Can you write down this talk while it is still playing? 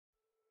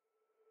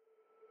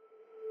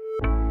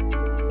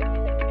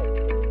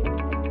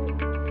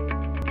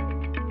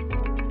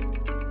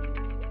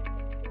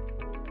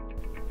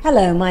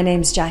Hello, my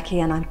name's Jackie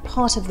and I'm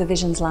part of the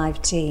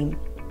VisionsLive team.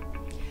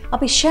 I'll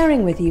be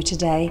sharing with you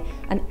today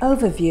an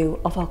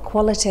overview of our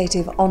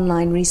qualitative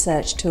online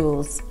research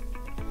tools,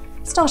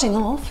 starting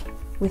off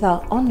with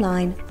our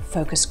online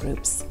focus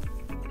groups.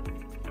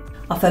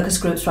 Our focus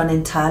groups run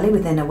entirely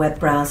within a web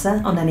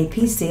browser on any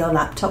PC or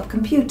laptop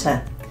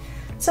computer,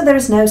 so there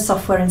is no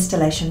software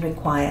installation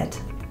required.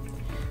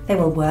 They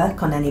will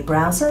work on any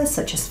browser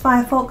such as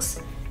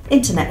Firefox,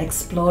 Internet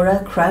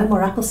Explorer, Chrome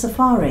or Apple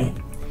Safari.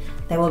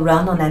 They will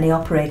run on any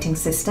operating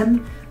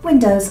system,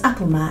 Windows,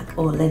 Apple Mac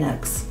or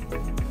Linux.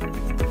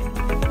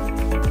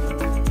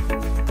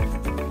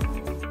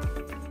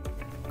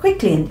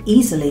 Quickly and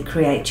easily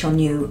create your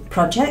new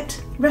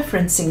project,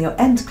 referencing your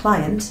end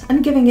client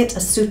and giving it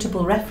a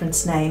suitable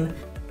reference name,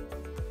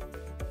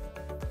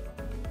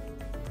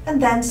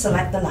 and then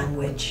select the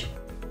language.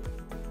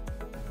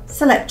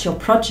 Select your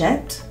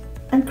project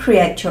and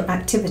create your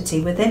activity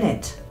within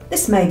it.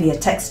 This may be a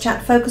text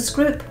chat focus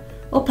group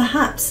or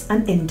perhaps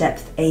an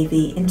in-depth AV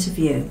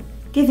interview.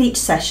 Give each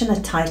session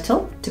a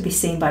title to be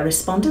seen by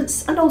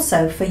respondents and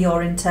also for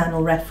your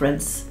internal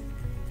reference.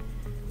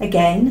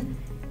 Again,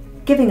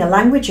 giving a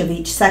language of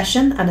each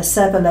session and a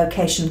server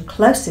location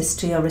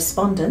closest to your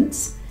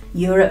respondents,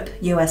 Europe,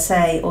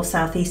 USA or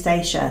Southeast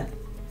Asia.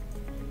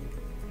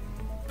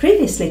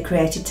 Previously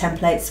created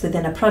templates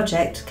within a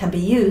project can be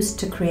used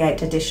to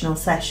create additional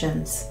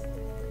sessions.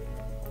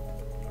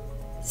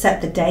 Set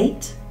the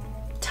date,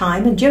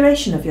 time and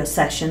duration of your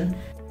session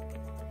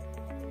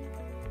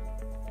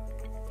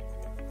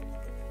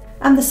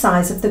and the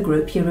size of the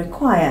group you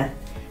require,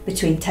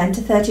 between 10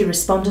 to 30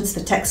 respondents for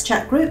text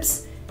chat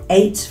groups,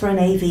 8 for an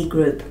AV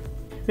group,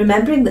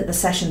 remembering that the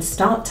session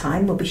start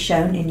time will be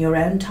shown in your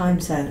own time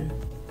zone.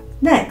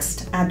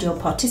 Next, add your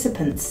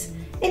participants,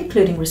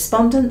 including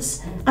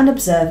respondents and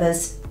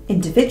observers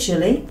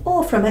individually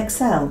or from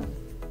Excel.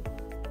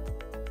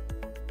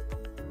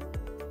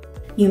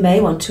 You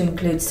may want to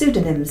include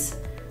pseudonyms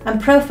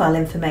and profile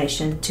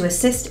information to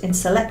assist in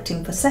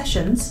selecting for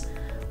sessions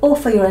or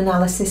for your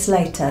analysis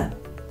later.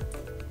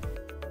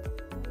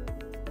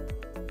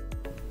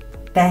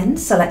 Then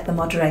select the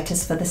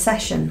moderators for the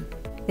session.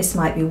 This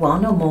might be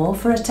one or more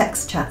for a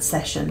text chat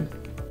session.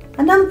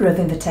 A number of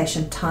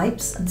invitation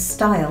types and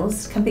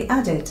styles can be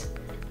added,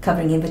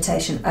 covering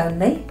invitation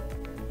only,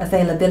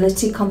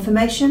 availability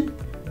confirmation,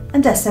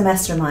 and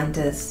SMS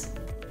reminders.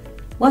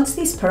 Once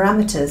these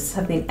parameters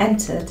have been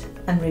entered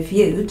and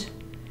reviewed,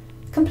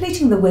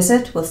 completing the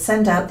wizard will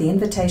send out the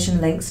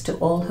invitation links to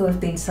all who have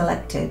been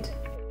selected.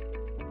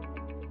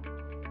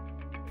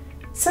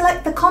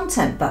 Select the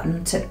Content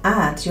button to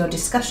add your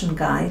discussion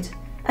guide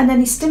and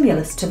any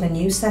stimulus to the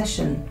new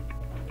session.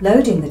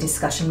 Loading the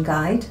discussion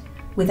guide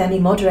with any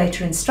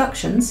moderator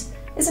instructions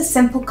is a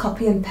simple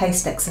copy and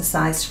paste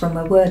exercise from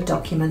a Word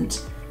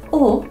document,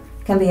 or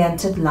can be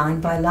entered line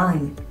by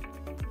line.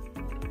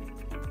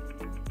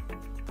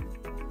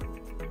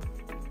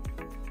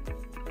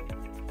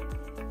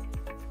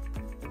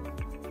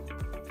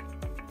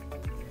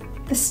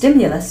 The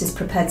stimulus is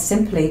prepared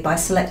simply by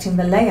selecting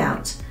the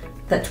layout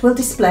that will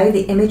display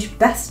the image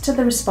best to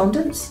the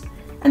respondents,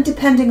 and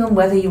depending on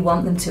whether you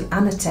want them to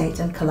annotate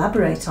and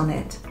collaborate on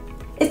it.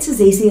 It's as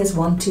easy as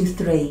 1, 2,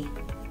 3.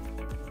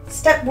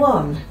 Step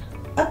 1.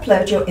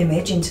 Upload your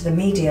image into the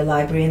media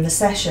library in the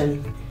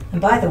session.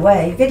 And by the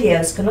way,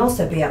 videos can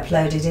also be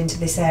uploaded into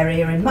this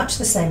area in much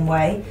the same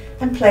way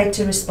and played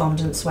to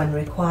respondents when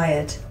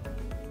required.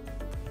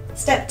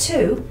 Step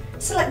 2.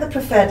 Select the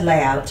preferred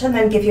layout and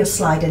then give your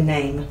slide a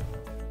name.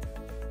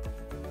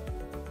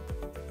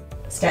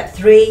 Step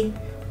 3.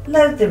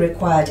 Load the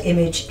required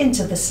image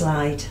into the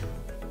slide.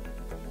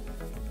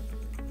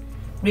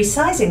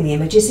 Resizing the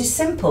images is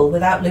simple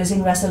without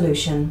losing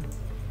resolution.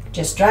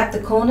 Just drag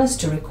the corners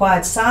to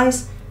required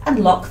size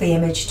and lock the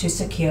image to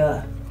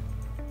secure.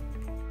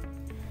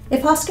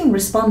 If asking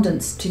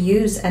respondents to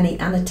use any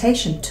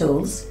annotation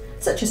tools,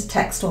 such as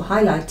text or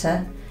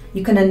highlighter,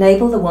 you can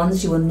enable the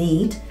ones you will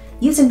need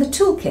using the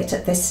toolkit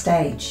at this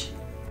stage.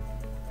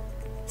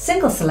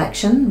 Single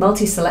selection,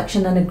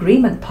 multi-selection and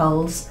agreement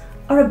polls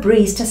are a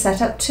breeze to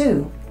set up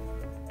too.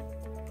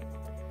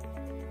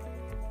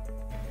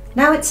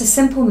 Now it's a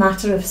simple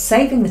matter of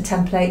saving the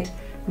template,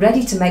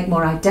 ready to make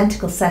more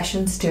identical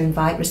sessions to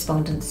invite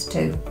respondents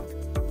to.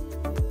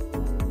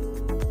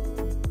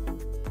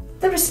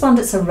 The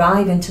respondents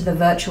arrive into the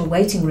virtual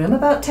waiting room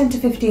about 10 to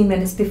 15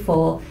 minutes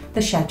before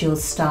the scheduled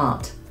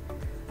start.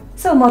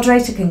 So a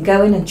moderator can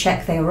go in and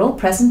check they are all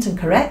present and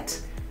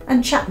correct,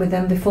 and chat with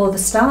them before the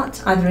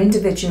start, either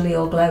individually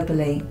or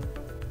globally.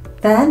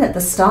 Then, at the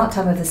start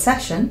time of the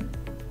session,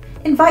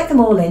 invite them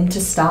all in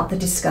to start the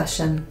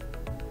discussion.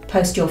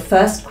 Post your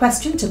first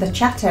question to the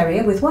chat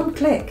area with one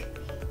click,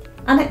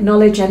 and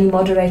acknowledge any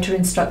moderator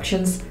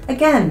instructions,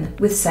 again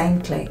with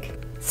same click.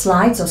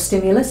 Slides or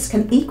stimulus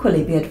can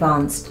equally be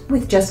advanced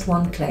with just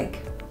one click.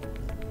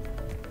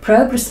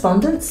 Probe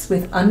respondents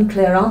with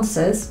unclear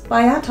answers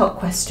by ad hoc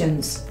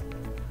questions,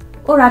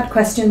 or add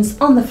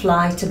questions on the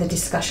fly to the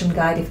discussion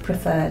guide if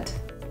preferred.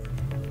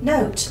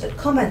 Note that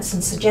comments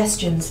and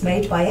suggestions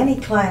made by any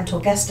client or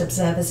guest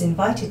observers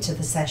invited to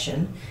the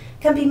session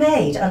can be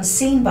made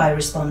unseen by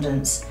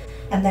respondents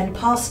and then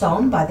passed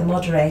on by the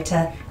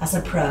moderator as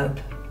a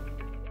probe.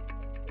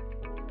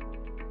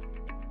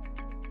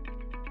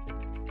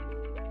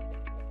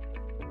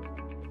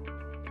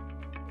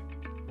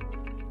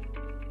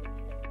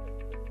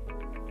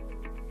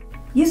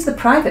 Use the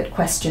private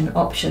question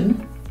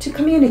option to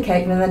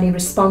communicate with any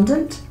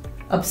respondent,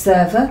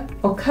 observer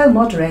or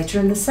co-moderator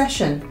in the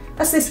session,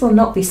 as this will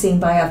not be seen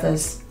by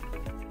others.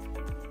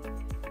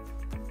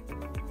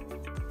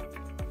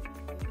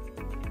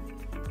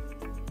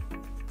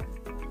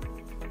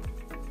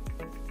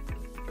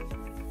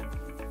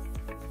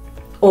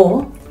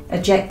 Or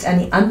eject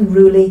any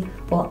unruly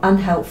or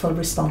unhelpful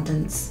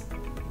respondents.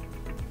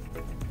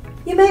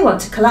 You may want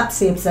to collapse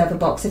the observer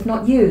box if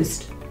not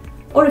used,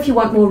 or if you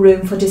want more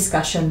room for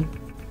discussion,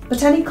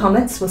 but any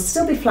comments will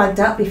still be flagged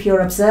up if your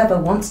observer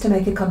wants to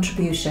make a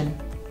contribution.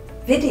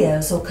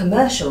 Videos or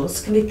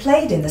commercials can be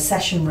played in the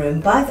session room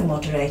by the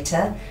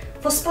moderator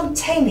for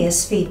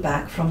spontaneous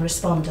feedback from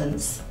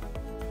respondents.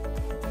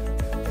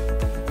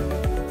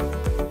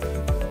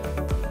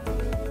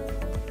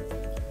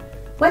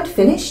 When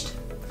finished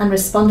and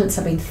respondents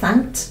have been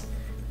thanked,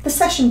 the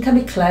session can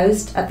be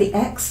closed at the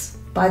X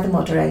by the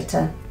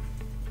moderator.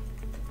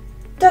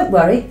 Don't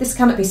worry, this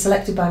cannot be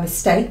selected by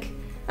mistake,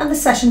 and the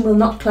session will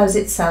not close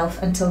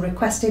itself until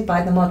requested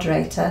by the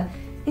moderator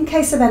in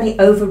case of any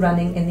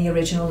overrunning in the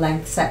original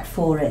length set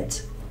for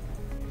it.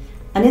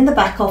 And in the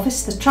back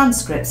office, the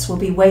transcripts will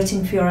be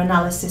waiting for your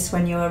analysis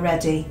when you are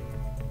ready.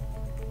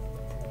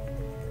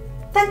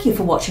 Thank you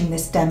for watching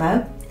this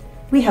demo.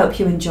 We hope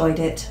you enjoyed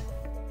it.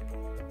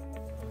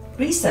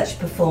 Research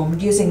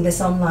performed using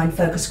this online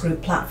focus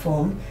group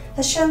platform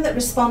has shown that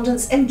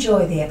respondents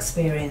enjoy the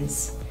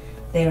experience.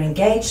 They are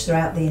engaged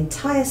throughout the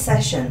entire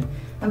session,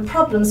 and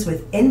problems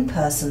with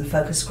in-person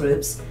focus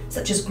groups,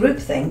 such as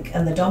groupthink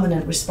and the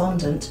dominant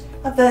respondent,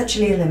 are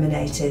virtually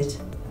eliminated.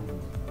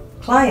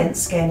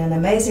 Clients gain an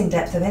amazing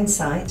depth of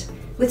insight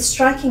with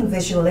striking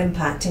visual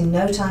impact in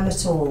no time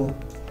at all,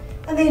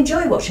 and they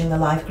enjoy watching the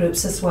live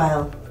groups as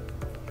well.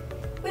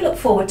 We look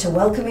forward to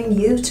welcoming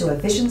you to a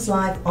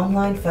VisionsLive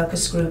online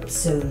focus group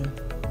soon.